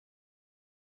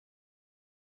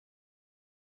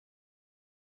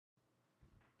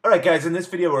Alright guys, in this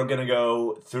video we're going to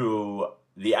go through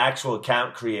the actual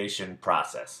account creation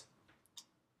process.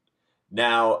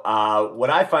 Now, what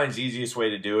I find is the easiest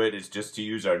way to do it is just to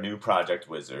use our new project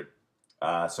wizard.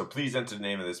 So please enter the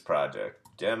name of this project,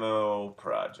 Demo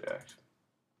Project.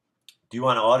 Do you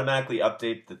want to automatically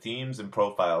update the themes and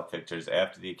profile pictures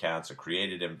after the accounts are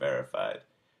created and verified?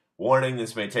 Warning,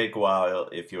 this may take a while.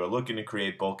 If you are looking to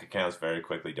create bulk accounts very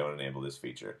quickly, don't enable this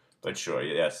feature. But sure,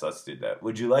 yes, let's do that.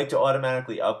 Would you like to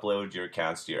automatically upload your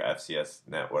accounts to your FCS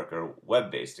Networker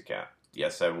web-based account?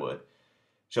 Yes, I would.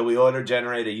 Shall we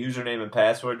auto-generate a username and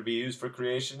password to be used for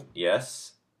creation?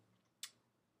 Yes.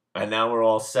 And now we're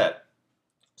all set.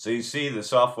 So you see the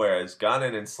software has gone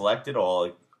in and selected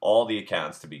all the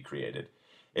accounts to be created.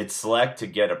 It's select to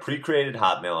get a pre-created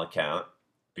Hotmail account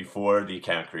before the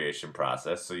account creation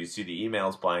process. So you see the email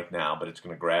is blank now, but it's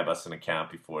going to grab us an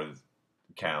account before the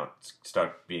accounts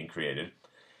start being created.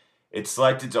 It's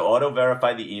selected to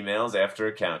auto-verify the emails after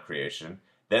account creation.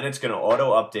 Then it's going to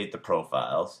auto-update the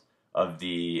profiles of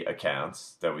the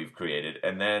accounts that we've created.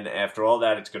 And then after all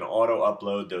that, it's going to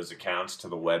auto-upload those accounts to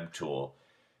the web tool.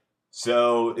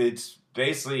 So it's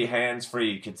basically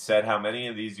hands-free. You could set how many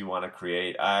of these you want to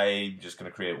create. I'm just going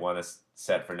to create one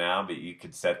set for now, but you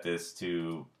could set this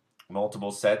to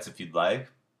multiple sets if you'd like.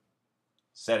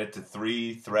 Set it to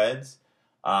 3 threads,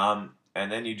 and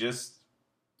then you just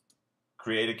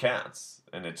create accounts.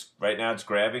 And right now it's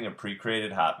grabbing a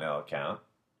pre-created Hotmail account.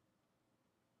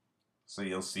 So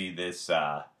you'll see this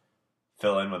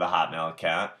fill in with a Hotmail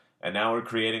account. And now we're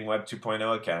creating Web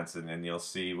 2.0 accounts, and then you'll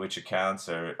see which accounts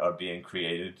are being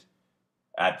created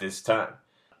at this time.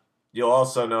 You'll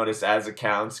also notice as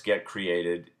accounts get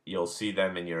created, you'll see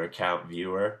them in your account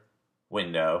viewer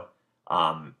window.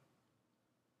 And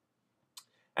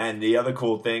the other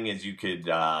cool thing is you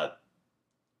could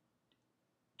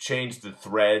change the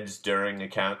threads during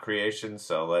account creation.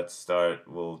 So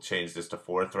we'll change this to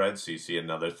 4 threads. So you see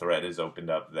another thread is opened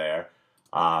up there.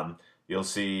 You'll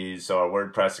see, so our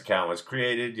WordPress account was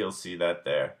created. You'll see that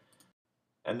there.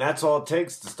 And that's all it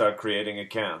takes to start creating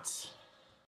accounts.